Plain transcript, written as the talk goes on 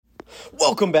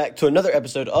Welcome back to another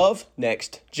episode of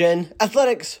Next Gen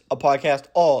Athletics, a podcast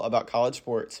all about college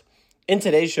sports. In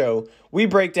today's show, we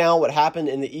break down what happened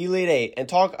in the Elite Eight and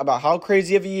talk about how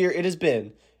crazy of a year it has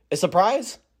been. A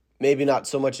surprise? Maybe not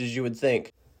so much as you would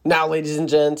think. Now, ladies and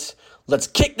gents, let's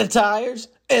kick the tires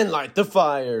and light the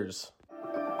fires.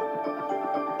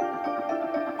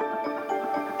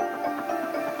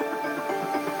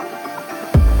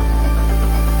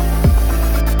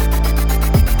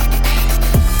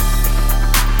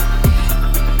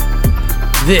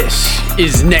 This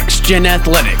is Next Gen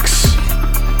Athletics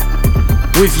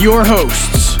with your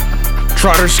hosts,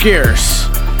 Trotter Scarce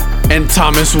and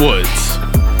Thomas Woods.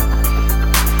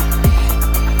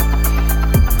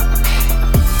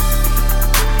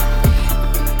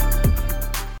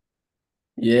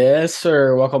 Yes,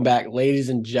 sir. Welcome back, ladies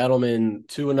and gentlemen,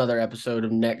 to another episode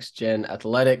of Next Gen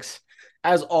Athletics.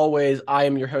 As always, I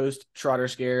am your host, Trotter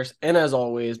Scarce, and as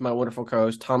always, my wonderful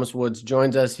co-host, Thomas Woods,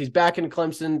 joins us. He's back in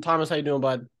Clemson. Thomas, how you doing,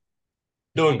 bud?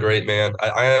 Doing great, man.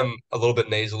 I am a little bit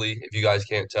nasally, if you guys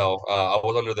can't tell. I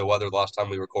was under the weather the last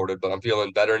time we recorded, but I'm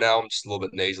feeling better now. I'm just a little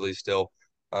bit nasally still.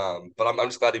 But I'm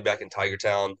just glad to be back in Tiger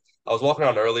Town. I was walking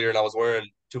around earlier and I was wearing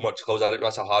too much clothes. I didn't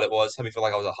realize how hot it was. Had me feel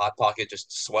like I was a hot pocket,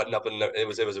 just sweating up, and it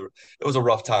was a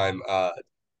rough time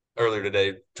earlier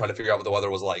today trying to figure out what the weather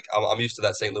was like. I'm used to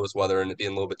that St. Louis weather and it being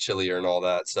a little bit chillier and all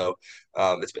that. So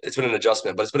it's been an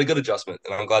adjustment, but it's been a good adjustment,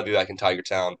 and I'm glad to be back in Tiger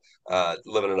Town,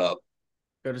 living it up.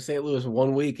 Go to St. Louis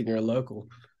 1 week and you're a local.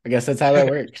 I guess that's how that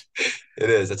works. It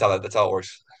is. That's how it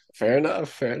works. Fair enough.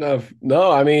 Fair enough.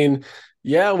 No, I mean,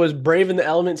 yeah, I was braving the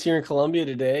elements here in Columbia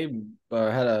today.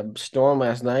 Had a storm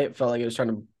last night. Felt like it was trying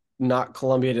to knock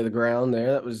Columbia to the ground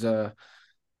there. That was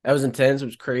intense. It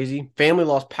was crazy. Family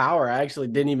lost power. I actually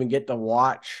didn't even get to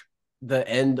watch the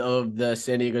end of the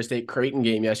San Diego State Creighton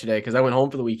game yesterday because I went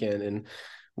home for the weekend and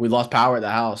we lost power at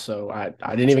the house. So I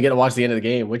didn't even get to watch the end of the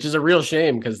game, which is a real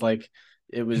shame because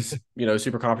it was,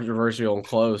 super controversial and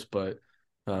close, but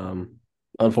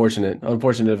unfortunate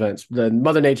events. The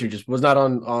Mother Nature just was not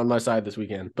on my side this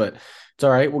weekend, but it's all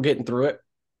right. We're getting through it.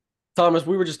 Thomas,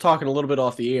 we were just talking a little bit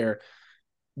off the air.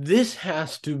 This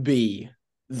has to be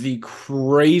the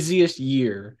craziest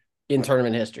year in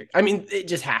tournament history. I mean, it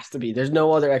just has to be. There's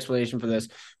no other explanation for this.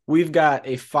 We've got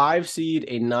a 5 seed,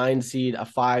 a 9 seed, a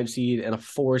 5 seed, and a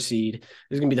 4 seed. This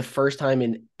is going to be the first time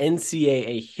in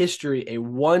NCAA history a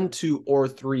 1, 2, or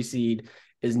 3 seed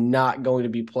is not going to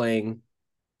be playing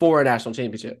for a national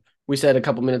championship. We said a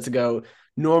couple minutes ago,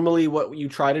 normally what you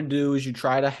try to do is you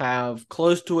try to have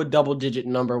close to a double-digit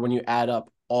number when you add up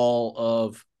all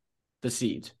of the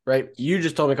seeds, right? You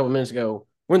just told me a couple minutes ago,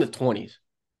 we're in the 20s.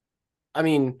 I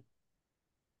mean,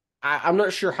 I'm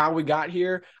not sure how we got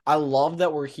here. I love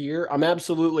that we're here. I'm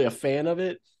absolutely a fan of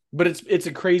it, but it's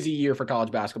a crazy year for college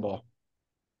basketball.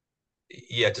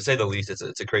 Yeah, to say the least,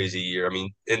 it's a crazy year. I mean,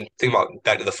 and think about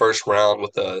back to the first round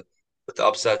with the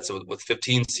upsets with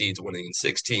 15 seeds winning and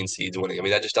 16 seeds winning. I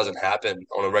mean, that just doesn't happen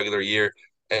on a regular year.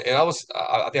 And I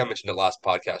think I mentioned it last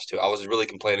podcast too. I was really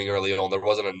complaining early on there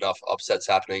wasn't enough upsets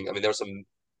happening. I mean, there were some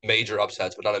major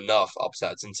upsets, but not enough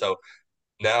upsets. And so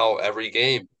now every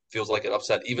game feels like an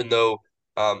upset, even though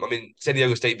San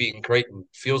Diego State beating Creighton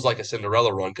feels like a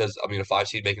Cinderella run because a 5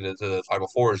 seed making it to the Final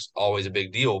Four is always a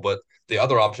big deal, but the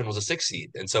other option was a 6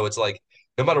 seed, and so it's like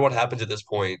no matter what happens at this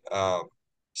point,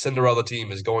 Cinderella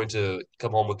team is going to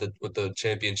come home with the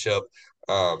championship,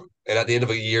 and at the end of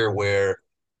a year where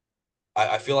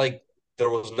I feel like there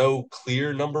was no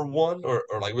clear number one or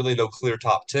like really no clear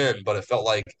top 10, but it felt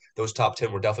like those top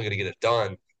 10 were definitely going to get it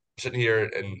done. Sitting here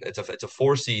and it's a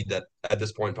 4 seed that at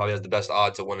this point probably has the best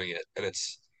odds of winning it, and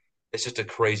it's just a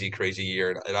crazy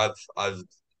year, and I've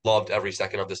loved every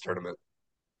second of this tournament.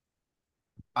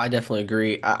 I definitely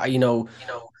agree.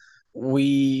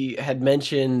 We had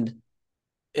mentioned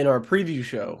in our preview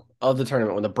show of the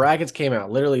tournament when the brackets came out,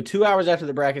 literally 2 hours after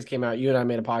the brackets came out, you and I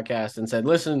made a podcast and said,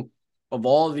 listen, of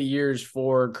all the years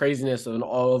for craziness and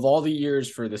of all the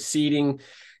years for the seeding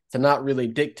to not really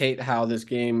dictate how this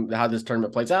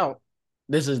tournament plays out,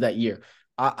 this is that year.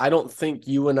 I don't think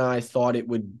you and I thought it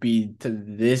would be to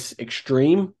this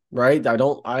extreme, right?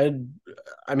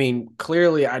 I mean,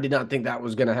 clearly I did not think that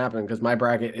was going to happen because my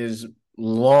bracket is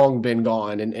long been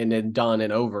gone and done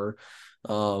and over.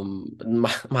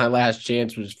 My last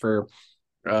chance was for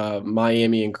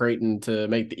Miami and Creighton to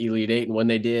make the Elite Eight, and when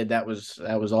they did, that was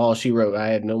all she wrote. I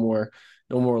had no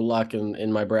more luck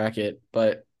in my bracket.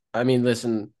 But I mean,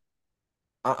 listen,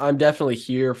 I'm definitely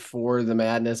here for the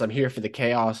madness. I'm here for the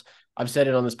chaos. I've said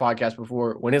it on this podcast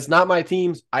before. When it's not my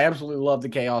teams, I absolutely love the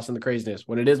chaos and the craziness.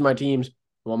 When it is my teams,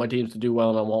 I want my teams to do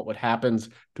well, and I want what happens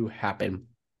to happen.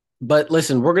 But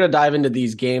listen, we're going to dive into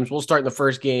these games. We'll start in the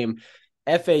first game.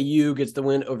 FAU gets the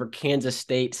win over Kansas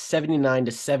State,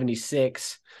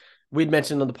 79-76. We'd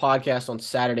mentioned on the podcast on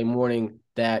Saturday morning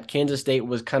that Kansas State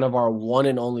was kind of our one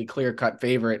and only clear-cut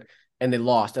favorite, and they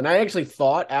lost. And I actually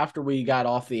thought after we got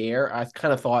off the air, I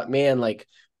kind of thought, man, like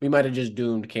we might have just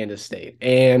doomed Kansas State,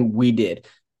 and we did.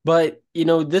 But,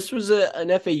 this was an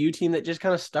FAU team that just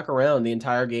kind of stuck around the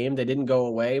entire game. They didn't go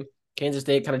away. Kansas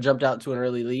State kind of jumped out to an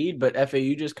early lead, but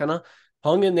FAU just kind of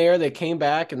hung in there. They came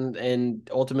back and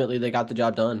ultimately they got the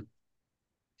job done.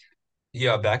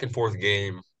 Yeah, back and forth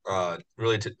game,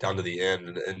 really down to the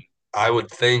end. And I would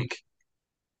think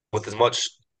with as much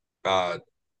uh,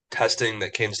 testing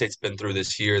that Kansas State's been through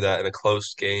this year, that in a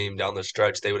close game down the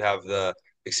stretch, they would have the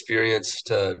experience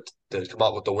to come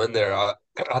out with the win there.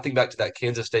 I think back to that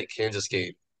Kansas State Kansas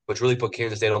game, which really put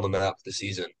Kansas State on the map this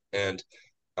season. And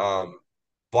um,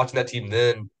 watching that team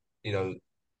then, you know,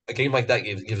 a game like that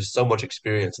gives so much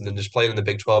experience, and then just playing in the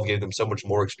Big 12 gave them so much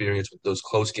more experience with those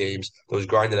close games, those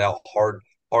grinded out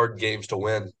hard games to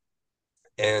win.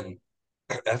 And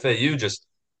FAU just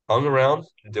hung around,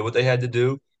 did what they had to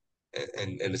do,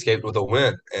 and escaped with a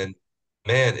win. And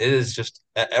man, it is just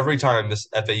every time this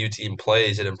FAU team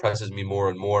plays, it impresses me more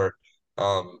and more.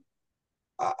 Um,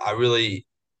 I really,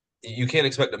 you can't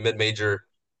expect a mid-major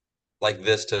like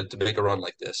this to make a run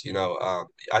like this.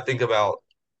 I think about,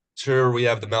 sure, we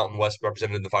have the Mountain West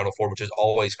represented in the Final Four, which is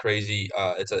always crazy.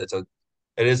 It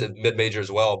is a mid-major as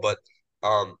well, but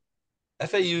um,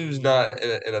 FAU is not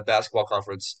in a basketball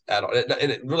conference at all,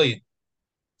 and it really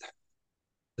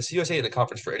the CUSA in a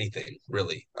conference for anything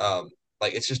really.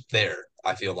 Like it's just there.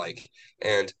 I feel like,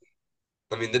 and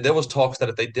I mean, there was talks that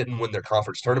if they didn't win their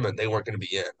conference tournament, they weren't going to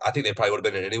be in. I think they probably would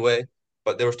have been in anyway,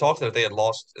 but there was talks that if they had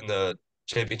lost in the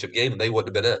championship game, they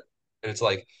wouldn't have been in. And it's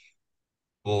like,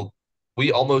 well,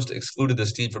 we almost excluded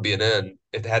this team from being in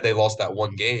if they lost that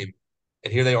one game,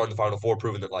 and here they are in the Final Four,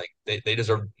 proving that like they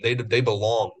deserve they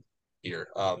belong here.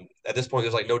 At this point,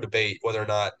 there's like no debate whether or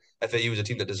not FAU is a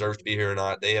team that deserves to be here or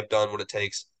not. They have done what it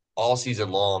takes all season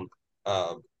long.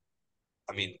 Um,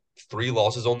 I mean, 3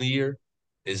 losses on the year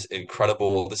is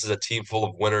incredible. This is a team full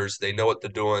of winners. They know what they're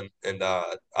doing, and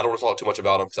I don't want to talk too much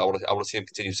about them because I want to see them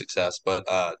continue success. But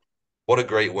what a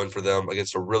great win for them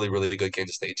against a really really good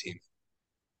Kansas State team.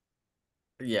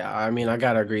 Yeah, I mean, I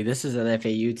gotta agree. This is an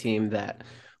FAU team that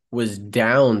was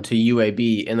down to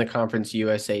UAB in the Conference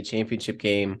USA championship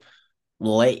game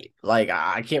late. Like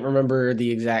I can't remember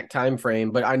the exact time frame,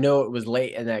 but I know it was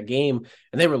late in that game,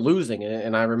 and they were losing.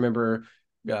 And I remember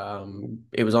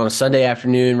it was on a Sunday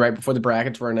afternoon, right before the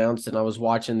brackets were announced, and I was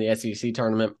watching the SEC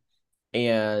tournament,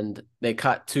 and they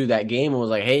cut to that game and was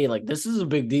like, "Hey, like this is a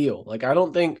big deal. Like I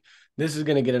don't think this is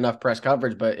going to get enough press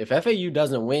coverage, but if FAU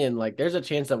doesn't win, like there's a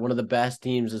chance that one of the best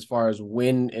teams as far as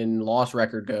win and loss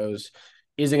record goes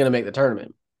isn't going to make the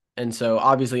tournament." And so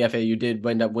obviously FAU did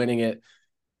end up winning it.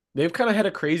 They've kind of had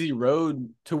a crazy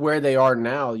road to where they are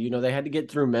now. They had to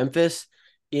get through Memphis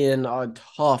in a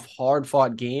tough, hard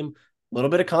fought game. A little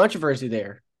bit of controversy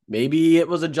there. Maybe it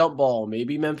was a jump ball.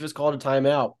 Maybe Memphis called a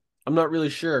timeout. I'm not really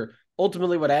sure.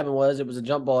 Ultimately, what happened was it was a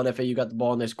jump ball and FAU got the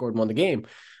ball and they scored and won the game.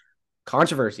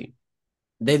 Controversy.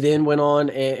 They then went on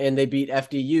and they beat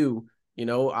FDU.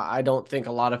 I don't think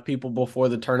a lot of people before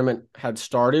the tournament had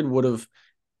started would have,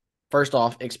 first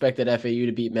off, expected FAU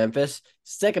to beat Memphis.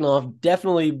 Second off,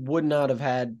 definitely would not have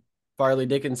had Farley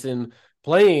Dickinson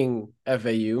playing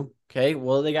FAU. Okay,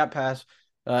 well, they got past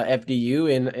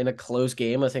FDU in a close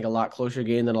game. I think a lot closer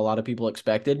game than a lot of people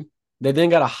expected. They then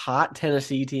got a hot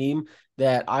Tennessee team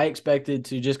that I expected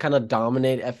to just kind of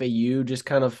dominate FAU, just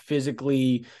kind of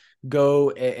physically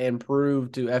go and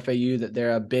prove to FAU that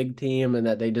they're a big team and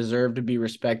that they deserve to be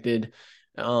respected.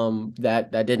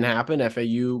 That didn't happen.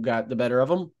 FAU got the better of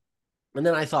them. And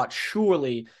then I thought,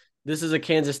 surely this is a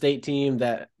Kansas State team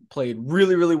that played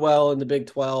really, really well in the Big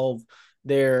 12.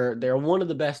 They're one of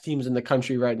the best teams in the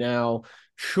country right now.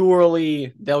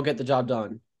 Surely they'll get the job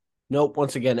done. Nope.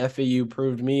 Once again, FAU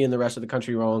proved me and the rest of the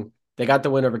country wrong. They got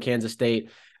the win over Kansas State.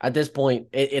 At this point,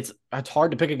 it's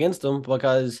hard to pick against them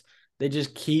because they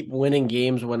just keep winning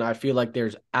games when I feel like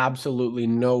there's absolutely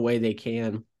no way they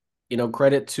can.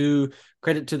 Credit to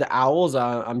the Owls.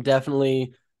 I'm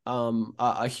definitely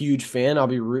a huge fan. I'll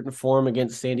be rooting for them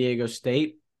against San Diego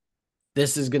State.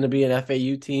 This is going to be an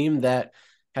FAU team that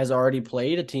has already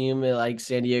played a team like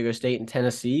San Diego State and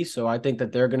Tennessee. So I think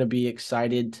that they're going to be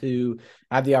excited to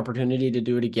have the opportunity to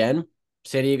do it again.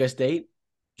 San Diego State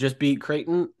just beat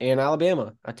Creighton and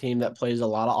Alabama, a team that plays a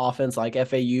lot of offense like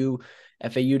FAU.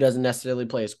 FAU doesn't necessarily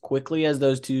play as quickly as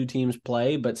those two teams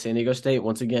play, but San Diego State,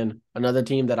 once again, another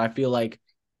team that I feel like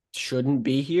shouldn't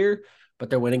be here, but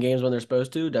they're winning games when they're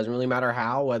supposed to. Doesn't really matter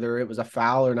how, whether it was a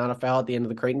foul or not a foul at the end of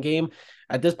the Creighton game.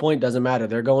 At this point, doesn't matter.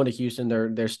 They're going to Houston.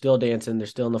 They're still dancing. They're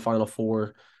still in the Final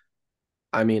Four.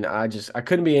 I mean, I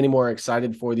couldn't be any more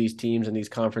excited for these teams and these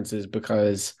conferences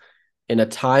because in a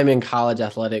time in college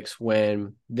athletics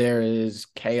when there is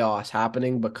chaos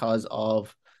happening because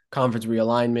of conference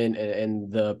realignment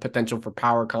and the potential for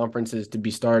power conferences to be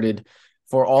started,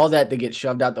 for all that to get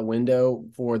shoved out the window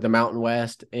for the Mountain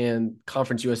West and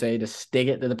Conference USA to stick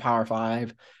it to the Power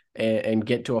Five and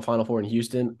get to a Final Four in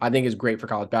Houston, I think is great for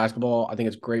college basketball. I think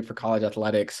it's great for college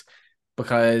athletics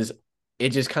because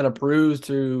it just kind of proves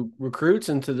to recruits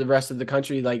and to the rest of the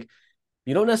country, like,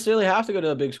 you don't necessarily have to go to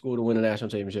a big school to win a national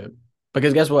championship.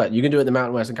 Because guess what? You can do it in the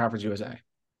Mountain West and Conference USA.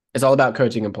 It's all about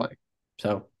coaching and playing.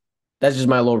 So that's just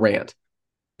my little rant.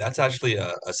 That's actually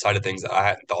a side of things that I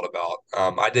hadn't thought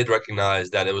about. I did recognize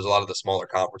that it was a lot of the smaller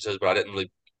conferences, but I didn't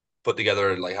really put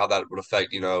together like how that would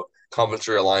affect, conference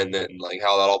realignment and like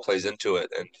how that all plays into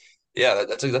it. And yeah,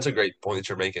 that's a great point that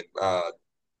you're making. I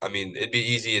mean, it'd be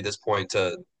easy at this point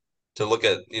to look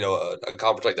at, a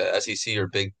conference like the SEC or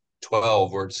Big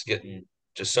 12 where it's getting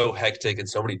just so hectic and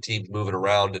so many teams moving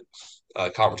around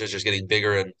and conferences just getting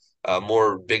bigger and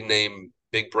more big name,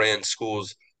 big brand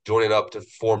schools joining up to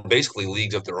form basically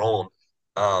leagues of their own.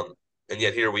 And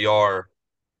yet here we are.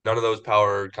 None of those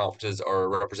power conferences are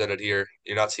represented here.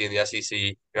 You're not seeing the SEC.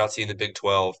 You're not seeing the Big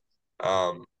 12.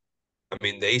 I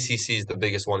mean, the ACC is the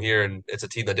biggest one here, and it's a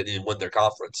team that didn't even win their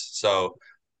conference. So,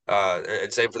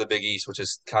 and same for the Big East, which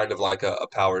is kind of like a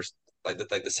powers, like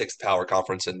the sixth power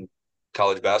conference in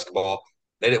college basketball.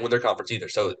 They didn't win their conference either.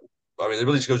 So, I mean, it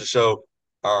really just goes to show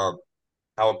um,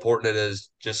 how important it is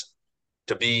just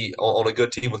to be on a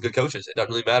good team with good coaches. It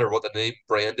doesn't really matter what the name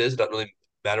brand is. It doesn't really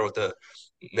matter what the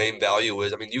name value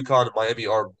is. I mean, UConn and Miami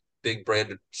are big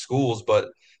branded schools, but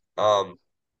um,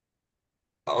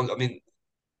 I mean,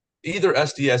 either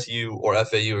SDSU or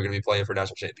FAU are going to be playing for a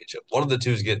national championship. One of the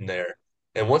two is getting there,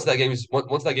 and once that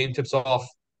game tips off,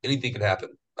 anything can happen.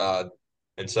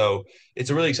 And so it's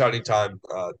a really exciting time.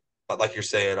 But like you're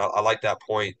saying, I like that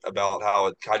point about how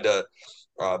it kind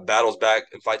of battles back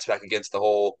and fights back against the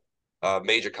whole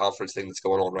major conference thing that's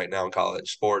going on right now in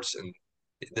college sports. And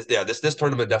this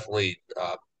tournament definitely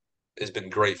has been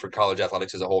great for college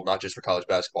athletics as a whole, not just for college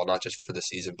basketball, not just for the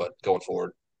season, but going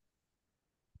forward.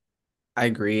 I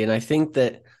agree. And I think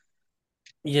that,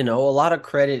 a lot of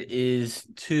credit is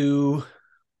to,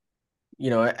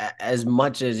 as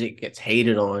much as it gets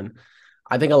hated on,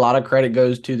 I think a lot of credit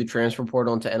goes to the transfer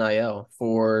portal and to NIL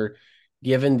for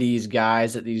giving these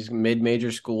guys at these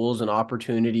mid-major schools an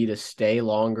opportunity to stay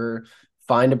longer,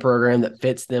 find a program that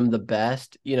fits them the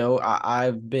best.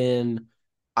 I've been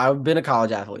a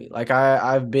college athlete. Like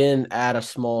I've been at a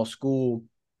small school,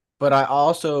 but I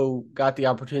also got the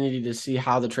opportunity to see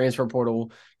how the transfer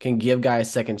portal can give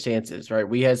guys second chances, right?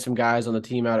 We had some guys on the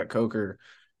team out at Coker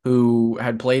who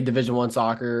had played Division I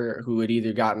soccer, who had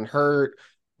either gotten hurt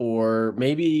or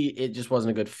maybe it just wasn't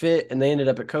a good fit, and they ended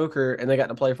up at Coker and they got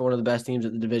to play for one of the best teams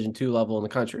at the Division II level in the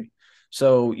country.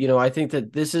 So, I think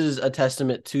that this is a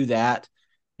testament to that.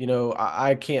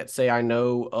 I can't say I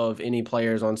know of any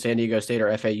players on San Diego State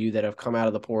or FAU that have come out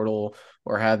of the portal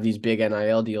or have these big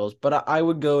NIL deals, but I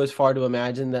would go as far to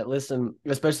imagine that, listen,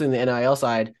 especially in the NIL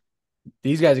side,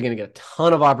 these guys are going to get a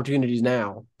ton of opportunities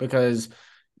now because,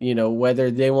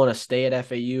 whether they want to stay at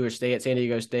FAU or stay at San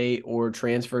Diego State or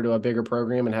transfer to a bigger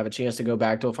program and have a chance to go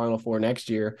back to a Final Four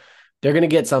next year, they're going to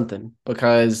get something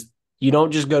because you don't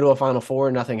just go to a Final Four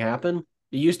and nothing happen.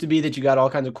 It used to be that you got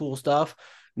all kinds of cool stuff.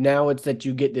 Now it's that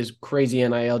you get this crazy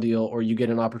NIL deal or you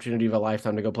get an opportunity of a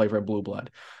lifetime to go play for a blue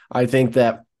blood. I think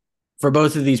that for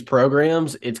both of these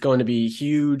programs, it's going to be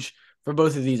huge. For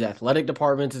both of these athletic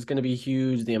departments, it's going to be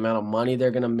huge. The amount of money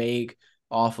they're going to make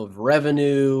off of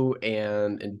revenue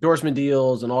and endorsement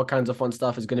deals and all kinds of fun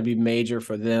stuff is going to be major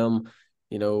for them.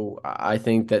 I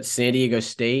think that San Diego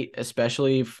State,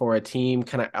 especially for a team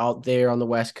kind of out there on the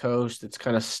West Coast, it's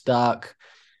kind of stuck,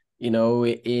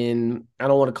 in, I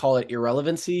don't want to call it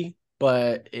irrelevancy,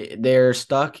 but they're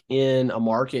stuck in a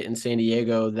market in San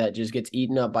Diego that just gets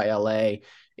eaten up by LA.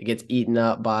 It gets eaten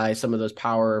up by some of those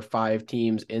Power Five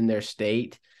teams in their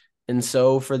state. And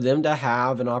so for them to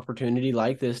have an opportunity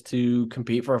like this to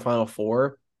compete for a Final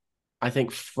Four, I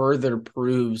think further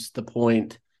proves the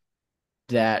point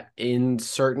that in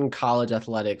certain college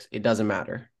athletics, it doesn't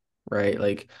matter, right?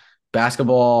 Like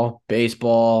basketball,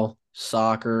 baseball,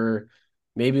 soccer,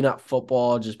 maybe not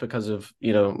football just because of,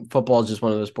 football is just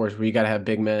one of those sports where you got to have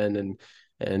big men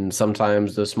and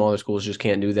sometimes the smaller schools just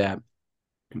can't do that.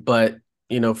 But,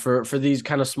 for these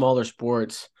kind of smaller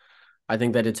sports, I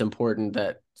think that it's important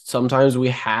that sometimes we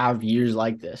have years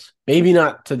like this. Maybe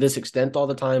not to this extent all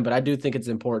the time, but I do think it's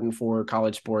important for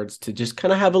college sports to just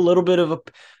kind of have a little bit of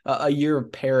a year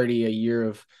of parity, a year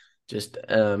of just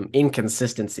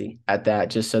inconsistency at that,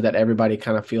 just so that everybody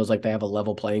kind of feels like they have a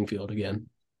level playing field again.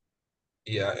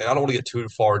 Yeah, and I don't want to get too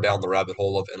far down the rabbit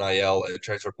hole of NIL and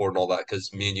transfer portal and all that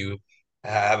because me and you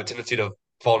have a tendency to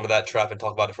fall into that trap and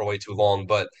talk about it for way too long.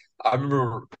 But I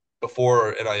remember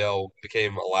before NIL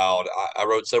became allowed, I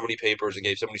wrote so many papers and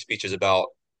gave so many speeches about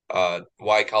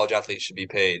why college athletes should be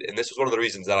paid, and this was one of the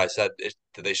reasons that I said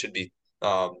that they should be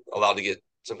allowed to get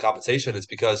some compensation. Is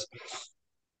because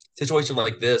situation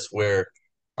like this where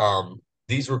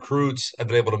these recruits have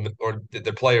been able to, or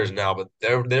they're players now, but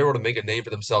they're able to make a name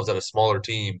for themselves at a smaller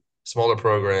team, smaller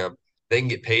program. They can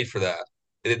get paid for that.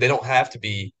 They don't have to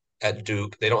be at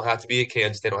Duke. They don't have to be at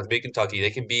Kansas. They don't have to be at Kentucky. They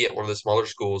can be at one of the smaller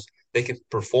schools. They can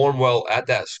perform well at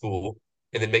that school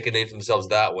and then make a name for themselves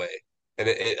that way. And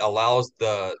it allows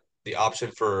the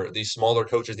option for these smaller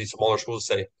coaches, these smaller schools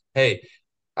to say, "Hey,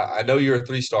 I know you're a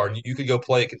 3 star, and you could go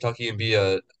play at Kentucky and be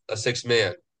a six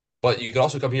man, but you could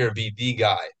also come here and be the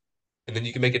guy, and then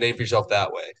you can make a name for yourself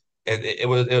that way." And it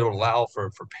would allow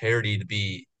for parity to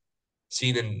be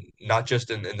seen in not just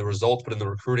in the results, but in the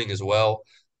recruiting as well.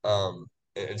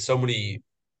 And so many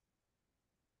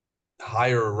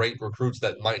higher ranked recruits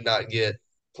that might not get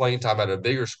playing time at a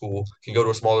bigger school can go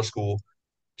to a smaller school,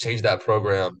 change that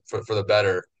program for the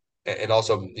better, and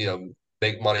also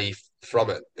make money from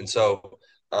it. And so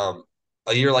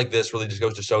a year like this really just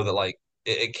goes to show that like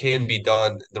it can be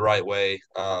done the right way.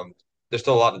 There's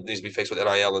still a lot that needs to be fixed with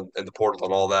NIL and the portal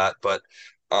and all that, but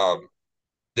um,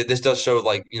 this does show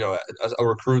like a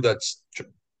recruit that's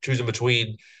choosing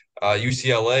between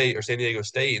UCLA or San Diego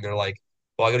State, and they're like,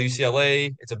 well, I go to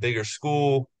UCLA, it's a bigger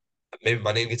school, maybe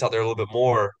my name gets out there a little bit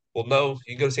more. Well, no,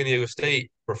 you can go to San Diego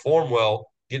State, perform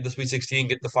well, get to the Sweet 16,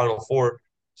 get to the Final Four,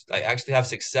 like actually have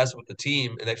success with the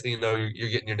team, and next thing you know, you're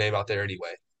getting your name out there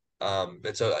anyway.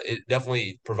 And so it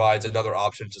definitely provides another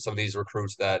option to some of these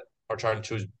recruits that are trying to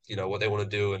choose, what they want to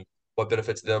do and what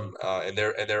benefits them and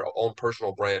their own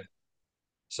personal brand.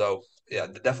 So yeah,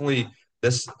 definitely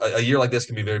a year like this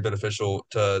can be very beneficial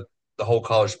to the whole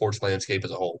college sports landscape as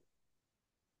a whole.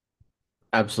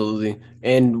 Absolutely.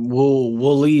 And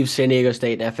we'll leave San Diego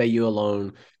State and FAU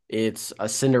alone. It's a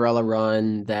Cinderella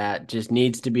run that just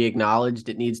needs to be acknowledged.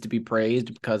 It needs to be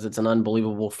praised because it's an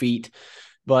unbelievable feat.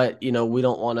 But, we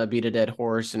don't want to beat a dead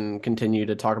horse and continue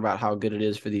to talk about how good it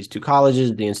is for these two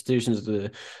colleges, the institutions,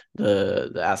 the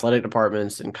athletic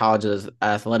departments, and colleges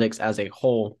athletics as a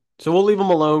whole. So we'll leave them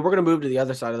alone. We're going to move to the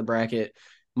other side of the bracket.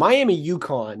 Miami,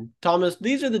 UConn. Thomas,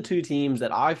 these are the two teams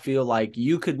that I feel like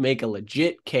you could make a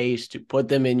legit case to put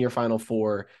them in your Final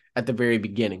Four at the very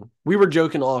beginning. We were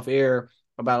joking off air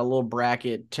about a little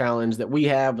bracket challenge that we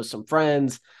have with some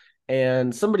friends,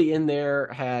 and somebody in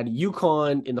there had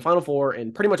UConn in the Final Four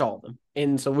and pretty much all of them.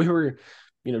 And so we were,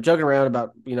 joking around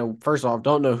about, first off,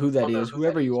 don't know who that is,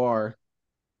 whoever you are.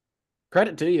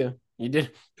 Credit to you. You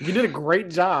did a great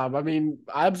job. I mean,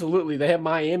 absolutely. They have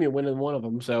Miami winning one of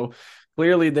them. So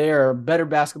clearly they are better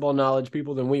basketball knowledge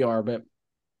people than we are. But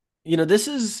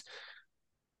these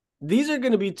are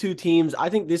going to be two teams. I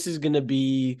think this is going to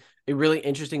be a really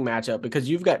interesting matchup because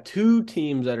you've got two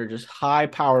teams that are just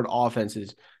high-powered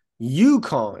offenses.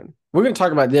 UConn, we're going to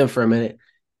talk about them for a minute,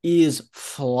 is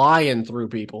flying through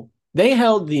people. They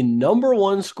held the number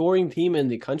one scoring team in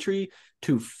the country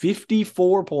to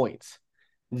 54 points.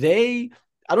 I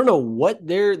don't know what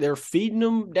they're feeding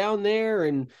them down there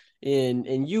in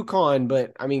UConn,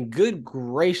 but I mean, good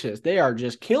gracious, they are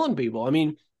just killing people. I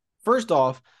mean, first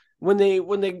off, when they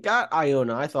got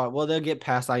Iona, I thought, well, they'll get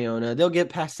past Iona, they'll get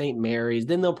past St. Mary's,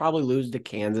 then they'll probably lose to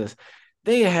Kansas.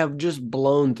 They have just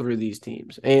blown through these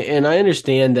teams, and I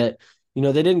understand that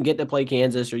they didn't get to play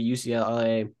Kansas or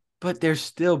UCLA, but they're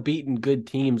still beating good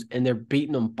teams, and they're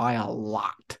beating them by a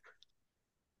lot.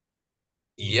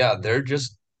 Yeah, they're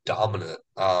just dominant.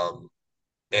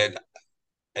 And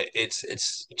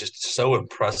it's just so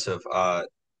impressive.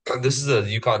 This is a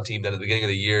UConn team that at the beginning of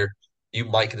the year, you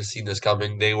might could have seen this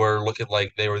coming. They were looking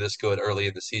like they were this good early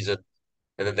in the season,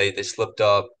 and then they slipped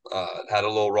up, had a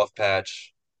little rough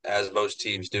patch, as most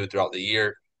teams do throughout the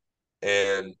year.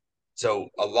 And so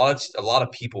a lot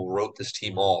of people wrote this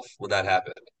team off when that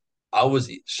happened. I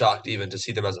was shocked even to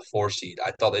see them as a 4 seed. I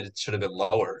thought they should have been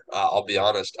lower. I'll be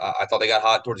honest. I thought they got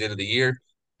hot towards the end of the year,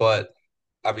 but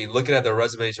I mean, looking at their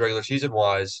resumes regular season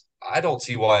wise, I don't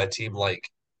see why a team like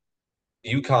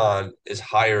UConn is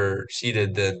higher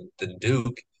seeded than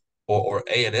Duke or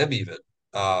A&M even.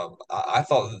 I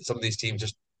thought that some of these teams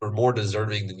just were more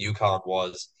deserving than UConn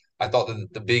was. I thought that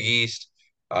the Big East,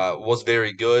 was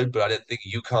very good, but I didn't think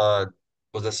UConn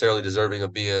was necessarily deserving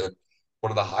of being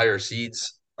one of the higher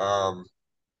seeds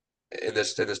in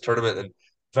this tournament. And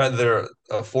the fact that they're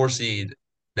a 4 seed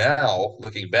now,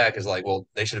 looking back, is like, well,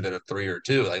 they should have been a 3 or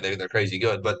 2. Like they're crazy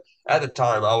good. But at the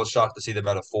time, I was shocked to see them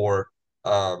at a 4.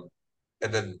 Um,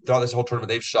 and then throughout this whole tournament,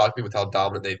 they've shocked me with how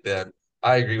dominant they've been.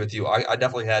 I agree with you. I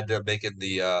definitely had them making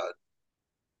the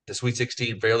Sweet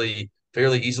 16 fairly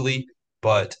easily,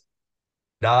 but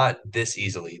not this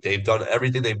easily. They've done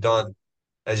everything they've done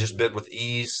has just been with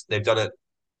ease. They've done it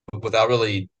without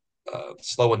really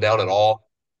slowing down at all.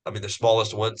 I mean, the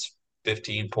smallest wins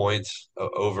 15 points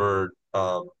over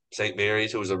St.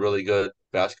 Mary's, who was a really good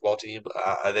basketball team.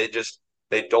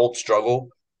 They don't struggle,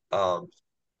 um,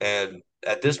 and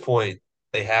at this point,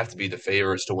 they have to be the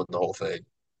favorites to win the whole thing.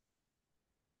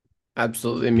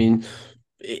 Absolutely. I mean,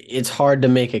 it's hard to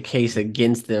make a case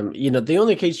against them. The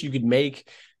only case you could make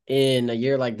in a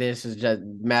year like this is that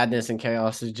madness and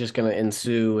chaos is just going to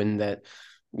ensue, and that,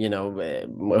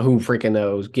 who freaking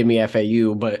knows? Give me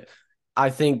FAU. But I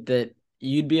think that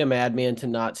you'd be a madman to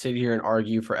not sit here and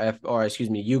argue for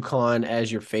UConn as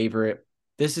your favorite.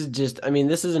 This is just, I mean,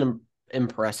 this is an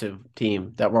impressive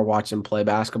team that we're watching play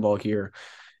basketball here.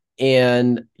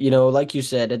 And, like you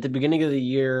said, at the beginning of the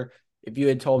year, if you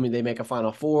had told me they make a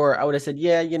Final Four, I would have said,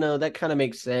 yeah, that kind of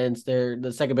makes sense. They're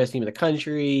the second best team in the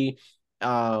country.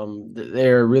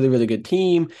 They're a really, really good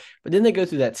team. But then they go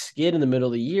through that skid in the middle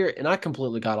of the year, and I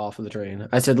completely got off of the train.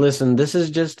 I said, listen, this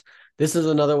is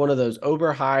another one of those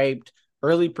overhyped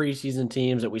early preseason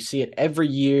teams that we see it every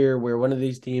year, where one of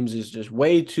these teams is just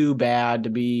way too bad to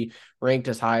be ranked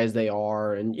as high as they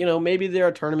are. And, maybe they're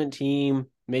a tournament team,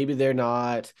 maybe they're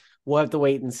not. We'll have to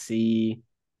wait and see.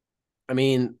 I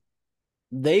mean,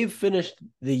 they've finished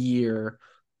the year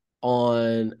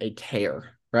on a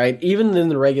tear, right? Even in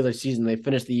the regular season, they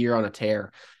finished the year on a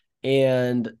tear.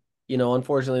 And,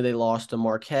 unfortunately they lost to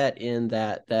Marquette in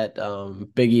that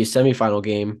Big East semifinal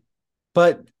game.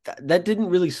 But that didn't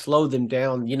really slow them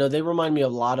down. They remind me a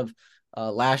lot of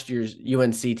last year's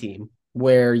UNC team,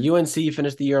 where UNC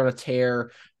finished the year on a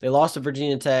tear. They lost to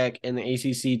Virginia Tech in the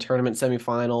ACC tournament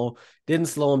semifinal. Didn't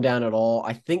slow them down at all.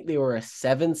 I think they were a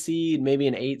 7 seed, maybe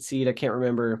an 8 seed. I can't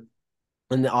remember.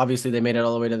 And obviously they made it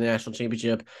all the way to the national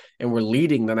championship and were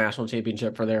leading the national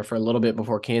championship for a little bit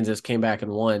before Kansas came back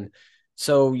and won.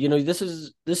 So, this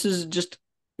is just,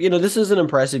 this is an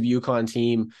impressive UConn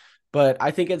team, but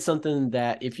I think it's something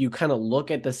that if you kind of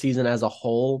look at the season as a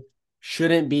whole,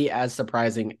 shouldn't be as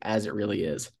surprising as it really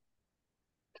is.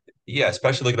 Yeah,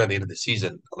 especially looking at the end of the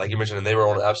season. Like you mentioned, they were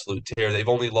on an absolute tear. They've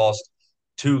only lost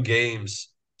 2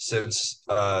 games since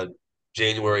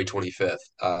January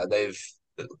 25th. They've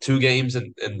 2 games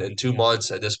in 2 months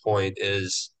at this point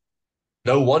is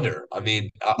no wonder. I mean,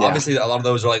 Yeah. obviously, a lot of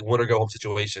those are like win or go home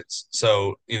situations.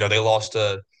 So, they lost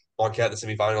to Marquette in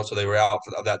the semifinals, so they were out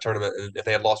of that tournament. And if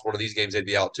they had lost one of these games, they'd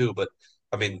be out too. But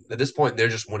I mean, at this point, they're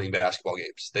just winning basketball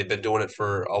games. They've been doing it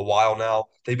for a while now.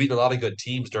 They've beaten a lot of good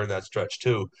teams during that stretch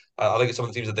too. I look at some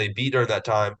of the teams that they beat during that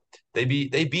time. They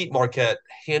beat Marquette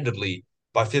handedly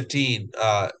by 15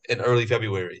 in early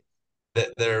February.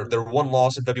 Their one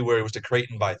loss in February was to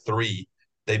Creighton by 3.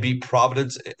 They beat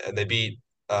Providence and they beat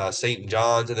St.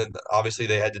 John's, and then obviously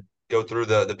they had to go through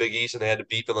the Big East and they had to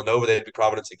beat Villanova. They had to beat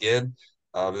Providence again,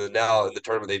 and then now in the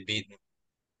tournament they've beaten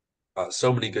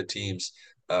so many good teams.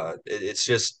 It's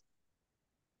just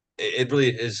it really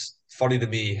is funny to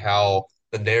me how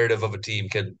the narrative of a team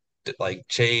can like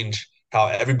change how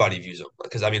everybody views them.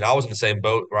 Because I mean, I was in the same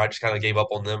boat where I just kind of gave up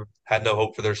on them, had no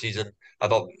hope for their season. I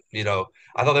thought, I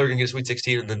thought they were going to get Sweet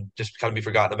 16 and then just kind of be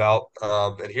forgotten about.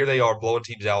 And here they are blowing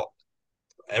teams out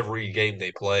every game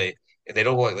they play, and they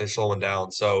don't look like they're slowing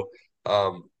down. So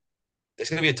um, it's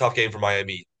going to be a tough game for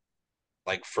Miami,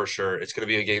 like for sure. It's going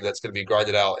to be a game that's going to be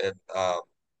grinded out, and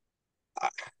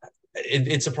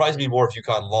it surprised me more if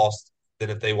UConn lost than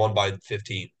if they won by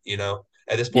 15.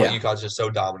 At this point, Yeah. UConn's just so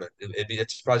dominant.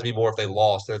 It surprised me more if they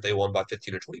lost than if they won by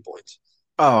 15 or 20 points.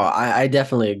 Oh, I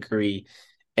definitely agree.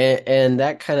 And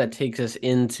that kind of takes us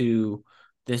into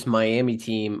this Miami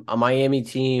team, a Miami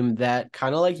team that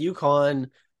kind of like UConn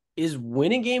is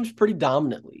winning games pretty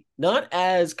dominantly. Not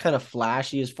as kind of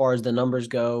flashy as far as the numbers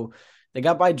go. They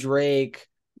got by Drake,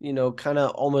 kind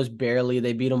of almost barely.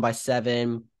 They beat them by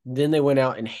 7. Then they went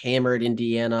out and hammered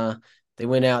Indiana. They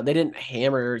didn't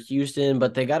hammer Houston,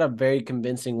 but they got a very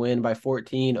convincing win by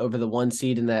 14 over the 1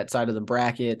 seed in that side of the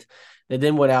bracket. They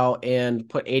then went out and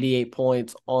put 88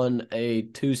 points on a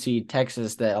 2 seed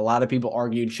Texas that a lot of people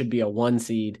argued should be a 1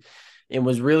 seed, and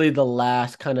was really the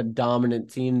last kind of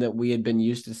dominant team that we had been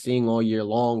used to seeing all year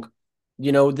long.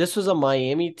 This was a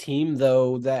Miami team,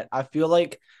 though, that I feel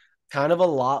like kind of a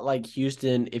lot like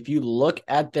Houston. If you look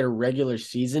at their regular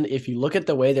season, if you look at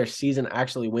the way their season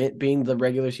actually went, being the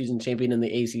regular season champion in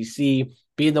the ACC,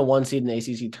 being the one seed in the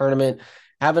ACC tournament,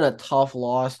 having a tough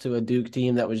loss to a Duke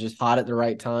team that was just hot at the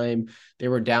right time. They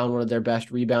were down one of their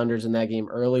best rebounders in that game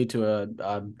early to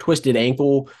a twisted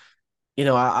ankle.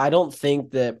 I don't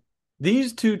think that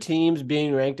these two teams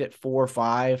being ranked at 4 or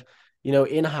 5,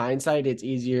 in hindsight, it's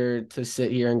easier to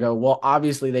sit here and go, well,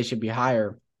 obviously they should be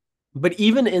higher. But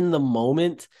even in the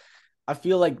moment, I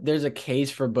feel like there's a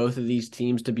case for both of these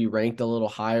teams to be ranked a little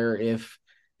higher if,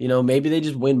 maybe they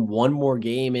just win one more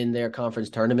game in their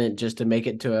conference tournament just to make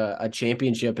it to a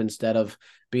championship instead of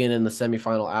being in the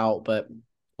semifinal out. But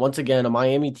once again, a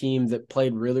Miami team that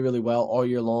played really, really well all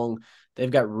year long. They've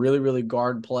got really, really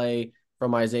guard play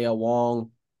from Isaiah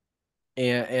Wong.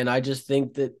 And I just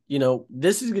think that,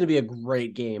 this is going to be a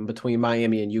great game between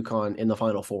Miami and UConn in the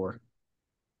Final Four.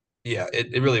 Yeah,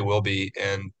 it really will be.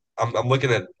 And I'm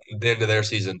looking at the end of their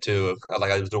season too,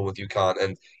 like I was doing with UConn,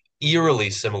 and eerily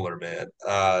similar, man.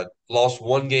 Lost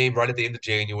one game right at the end of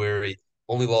January,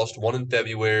 only lost one in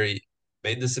February,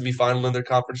 made the semifinal in their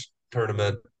conference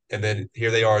tournament, and then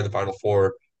here they are in the Final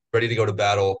Four, ready to go to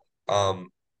battle.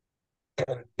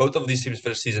 Both of these teams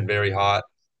finished season very hot.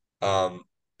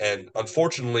 And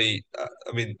unfortunately,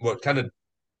 I mean, what kind of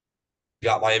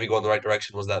got Miami going the right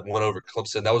direction was that one over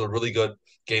Clemson. That was a really good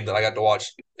game that I got to watch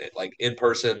like in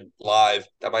person live.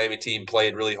 That Miami team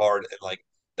played really hard and like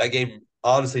that game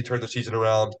honestly turned the season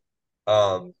around.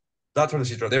 Um, not turn the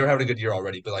season around. They were having a good year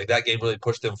already, but like that game really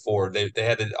pushed them forward. They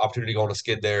had the opportunity to go on a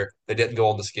skid there. They didn't go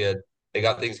on the skid. They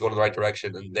got things going in the right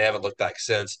direction, and they haven't looked back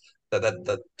since. That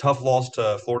the tough loss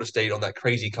to Florida State on that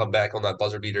crazy comeback on that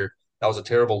buzzer beater. That was a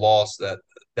terrible loss that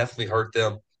definitely hurt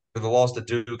them. And the loss to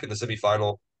Duke in the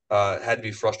semifinal had to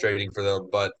be frustrating for them,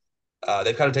 but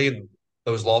they've kind of taken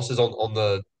those losses on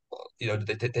the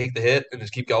they take the hit and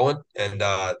just keep going, and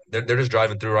they're just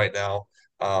driving through right now.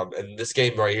 And this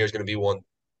game right here is going to be one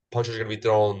punches are going to be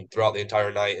thrown throughout the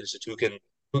entire night, and it's just who can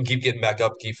keep getting back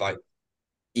up, keep fighting.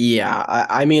 Yeah,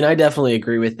 I mean, I definitely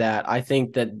agree with that. I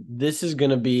think that this is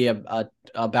going to be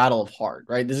a battle of heart,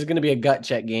 right? This is going to be a gut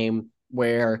check game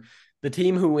where the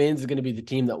team who wins is going to be the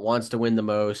team that wants to win the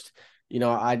most.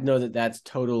 I know that that's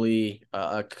totally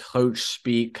a coach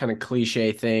speak kind of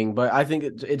cliche thing, but I think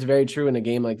it's very true in a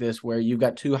game like this where you've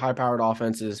got two high-powered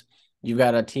offenses. You've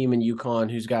got a team in UConn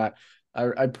who's got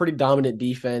a pretty dominant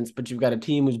defense, but you've got a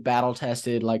team who's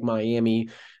battle-tested like Miami.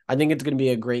 I think it's going to be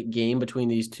a great game between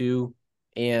these two.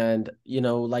 And,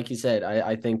 like you said,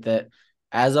 I think that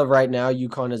as of right now,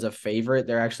 UConn is a favorite.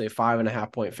 They're actually a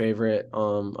 5.5 point favorite,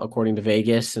 according to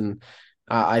Vegas. And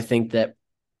I think that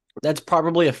that's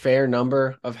probably a fair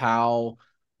number of how,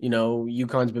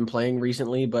 UConn's been playing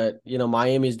recently. But,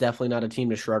 Miami is definitely not a team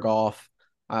to shrug off.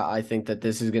 I think that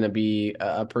this is going to be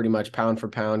a pretty much pound for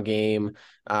pound game.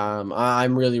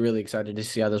 I'm really, really excited to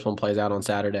see how this one plays out on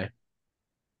Saturday.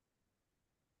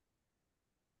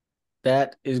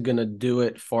 That is going to do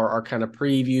it for our kind of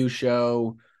preview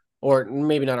show, or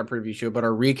maybe not our preview show, but our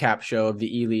recap show of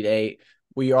the Elite Eight.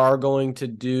 We are going to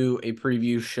do a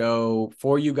preview show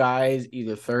for you guys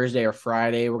either Thursday or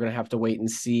Friday. We're going to have to wait and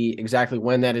see exactly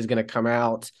when that is going to come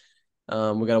out. We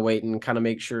got to wait and kind of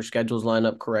make sure schedules line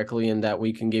up correctly and that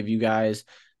we can give you guys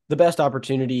the best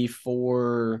opportunity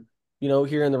for,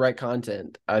 hearing the right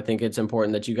content. I think it's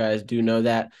important that you guys do know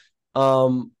that.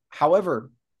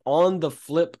 However, on the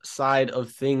flip side of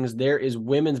things, there is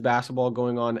women's basketball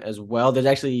going on as well. There's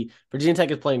actually Virginia Tech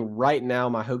is playing right now.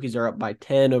 My Hokies are up by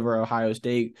 10 over Ohio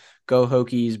State. Go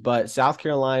Hokies. But South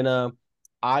Carolina,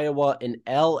 Iowa, and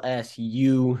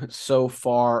LSU so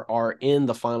far are in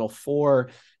the Final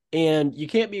Four. And you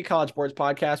can't be a college sports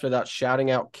podcast without shouting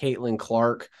out Caitlin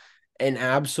Clark, an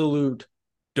absolute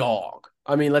dog.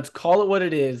 I mean, let's call it what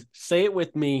it is. Say it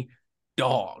with me,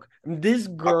 dog. This I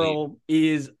mean, girl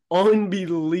is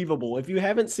unbelievable. If you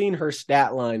haven't seen her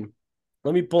stat line,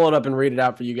 let me pull it up and read it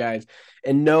out for you guys.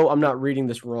 And no, I'm not reading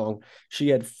this wrong. She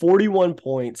had 41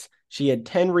 points. She had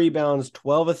 10 rebounds,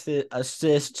 12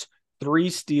 assists, 3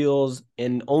 steals,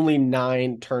 and only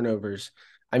 9 turnovers.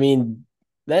 I mean,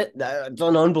 that's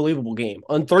an unbelievable game.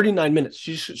 On 39 minutes,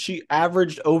 she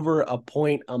averaged over a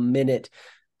point a minute.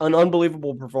 An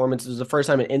unbelievable performance. It was the first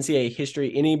time in NCAA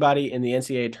history anybody in the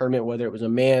NCAA tournament, whether it was a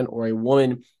man or a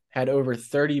woman, had over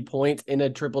 30 points in a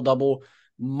triple-double,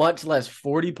 much less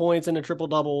 40 points in a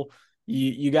triple-double.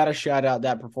 You got to shout out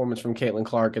that performance from Caitlin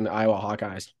Clark and the Iowa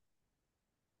Hawkeyes.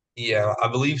 yeah, I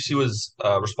believe she was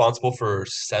responsible for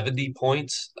 70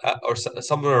 points or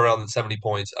somewhere around the 70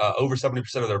 points, over 70%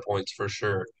 of their points for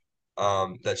sure,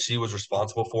 that she was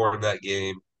responsible for in that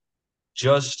game.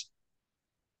 Just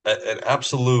an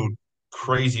absolute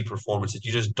crazy performances.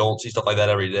 You just don't see stuff like that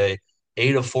every day.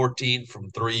 8 of 14 from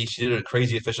three. She did it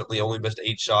crazy efficiently, only missed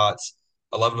 8 shots,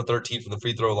 11 of 13 from the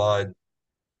free throw line.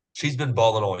 She's been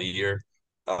balling all year.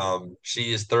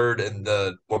 She is third in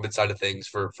the women's side of things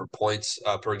for points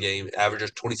per game,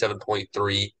 averages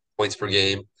 27.3 points per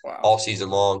game Wow. all season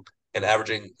long, and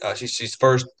averaging she's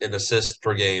first in assists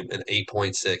per game and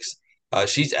 8.6.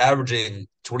 She's averaging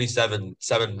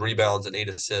 7 rebounds and 8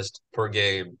 assists per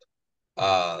game.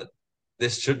 Uh,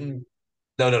 this shouldn't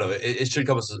no. It should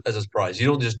come as a surprise. You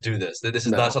don't just do this. This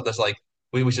is not No. something that's like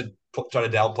we should try to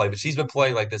downplay. But she's been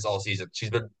playing like this all season. She's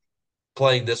been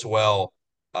playing this well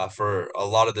for a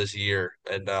lot of this year,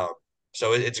 and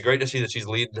so it's great to see that she's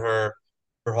leading her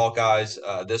Hawkeyes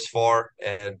this far,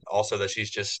 and also that she's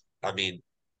just, I mean,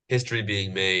 history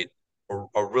being made.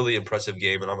 A really impressive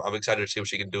game, and I'm excited to see what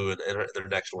she can do in their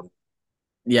next one.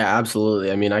 Yeah,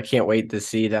 absolutely. I mean, I can't wait to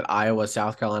see that Iowa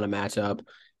South Carolina matchup.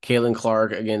 Caitlin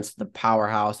Clark against the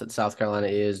powerhouse that South Carolina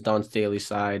is. Dawn Staley's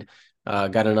side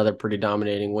got another pretty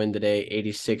dominating win today,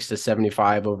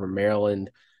 86-75 over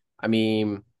Maryland. I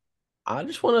mean, I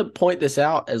just want to point this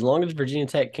out. As long as Virginia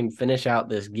Tech can finish out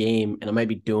this game, and I might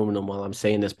be dooming them while I'm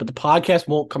saying this, but the podcast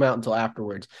won't come out until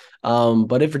afterwards.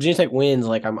 But if Virginia Tech wins,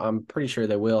 like I'm pretty sure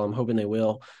they will. I'm hoping they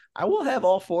will. I will have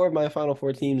all four of my Final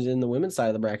Four teams in the women's side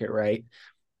of the bracket, right?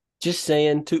 Just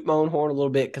saying, toot my own horn a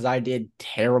little bit because I did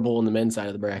terrible in the men's side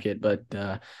of the bracket, but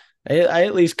I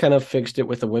at least kind of fixed it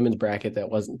with the women's bracket that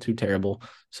wasn't too terrible.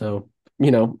 So,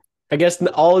 I guess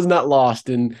all is not lost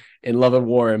in love and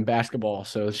war in basketball.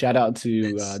 So shout out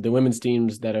to It's the women's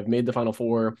teams that have made the Final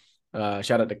Four.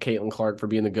 Shout out to Caitlin Clark for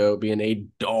being the GOAT, being a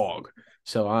dog.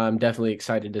 So I'm definitely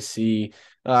excited to see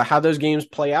how those games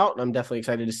play out. And I'm definitely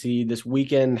excited to see this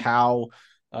weekend how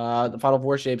the Final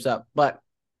Four shapes up. But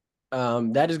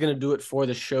that is going to do it for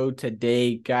the show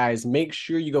today, guys. Make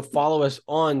sure you go follow us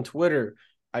on Twitter.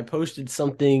 I posted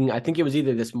something. I think it was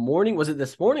either this morning. Was it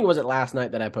this morning? Or was it last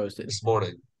night that I posted? this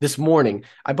morning. This morning.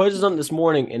 I posted something this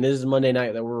morning, and this is Monday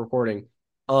night that we're recording.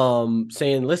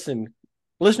 Saying, listen,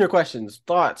 listener questions,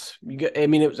 thoughts. I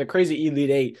mean, it was a crazy Elite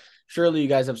Eight. Surely you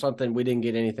guys have something. We didn't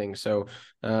get anything. So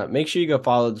make sure you go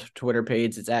follow the Twitter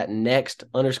page. It's at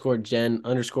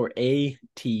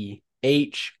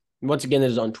next_gen_ATH. Once again,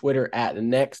 it is on Twitter at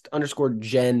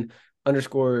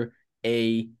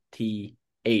next_gen_ATH.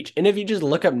 And if you just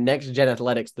look up Next Gen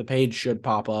Athletics, the page should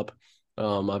pop up.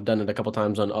 I've done it a couple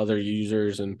times on other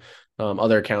users and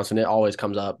other accounts, and it always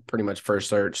comes up pretty much first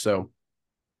search. So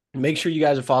make sure you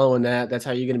guys are following that. That's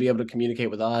how you're going to be able to communicate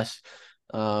with us.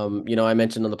 I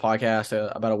mentioned on the podcast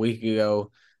about a week ago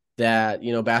that,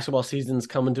 basketball season's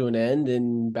coming to an end,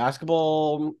 and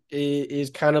basketball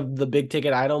is kind of the big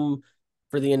ticket item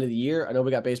for the end of the year. I know we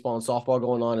got baseball and softball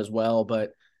going on as well,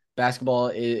 but basketball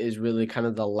is really kind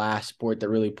of the last sport that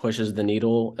really pushes the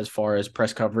needle as far as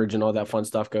press coverage and all that fun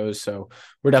stuff goes. So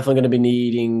we're definitely going to be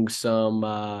needing some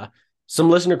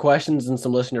listener questions and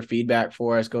some listener feedback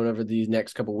for us going over these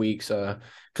next couple of weeks,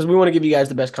 because we want to give you guys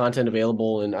the best content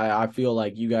available. And I feel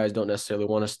like you guys don't necessarily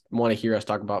want to hear us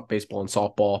talk about baseball and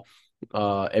softball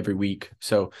every week.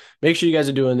 So make sure you guys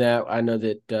are doing that. I know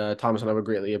that Thomas and I would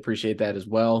greatly appreciate that as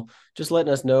well. Just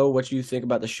letting us know what you think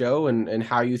about the show and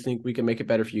how you think we can make it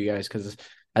better for you guys. Because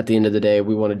at the end of the day,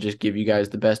 we want to just give you guys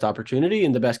the best opportunity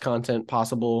and the best content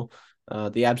possible.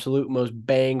 The absolute most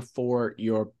bang for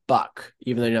your buck,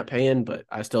 even though you're not paying, but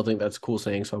I still think that's a cool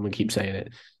saying. So I'm going to keep saying it.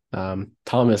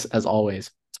 Thomas, as always,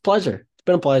 it's a pleasure. It's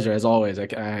been a pleasure as always.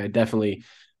 I definitely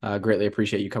greatly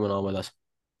appreciate you coming on with us.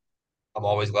 I'm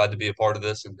always glad to be a part of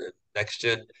this, and next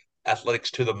gen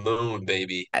athletics to the moon,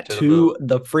 baby, to the moon. To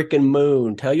the freaking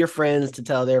moon. Tell your friends to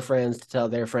tell their friends to tell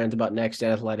their friends about Next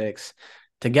Gen Athletics.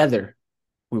 Together,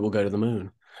 we will go to the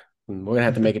moon. We're going to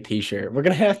have to make a t-shirt. We're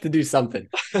going to have to do something.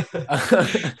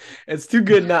 It's too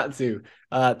good not to.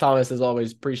 Thomas, as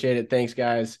always, appreciate it. Thanks,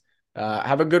 guys.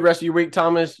 Have a good rest of your week,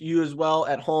 Thomas. You as well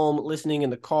at home, listening in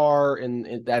the car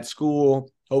and at school,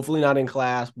 hopefully not in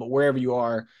class, but wherever you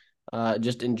are,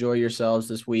 just enjoy yourselves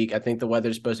this week. I think the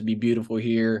weather's supposed to be beautiful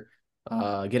here.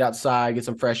 Get outside, get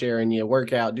some fresh air in you,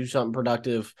 work out, do something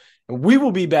productive. And we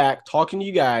will be back talking to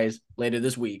you guys later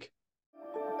this week.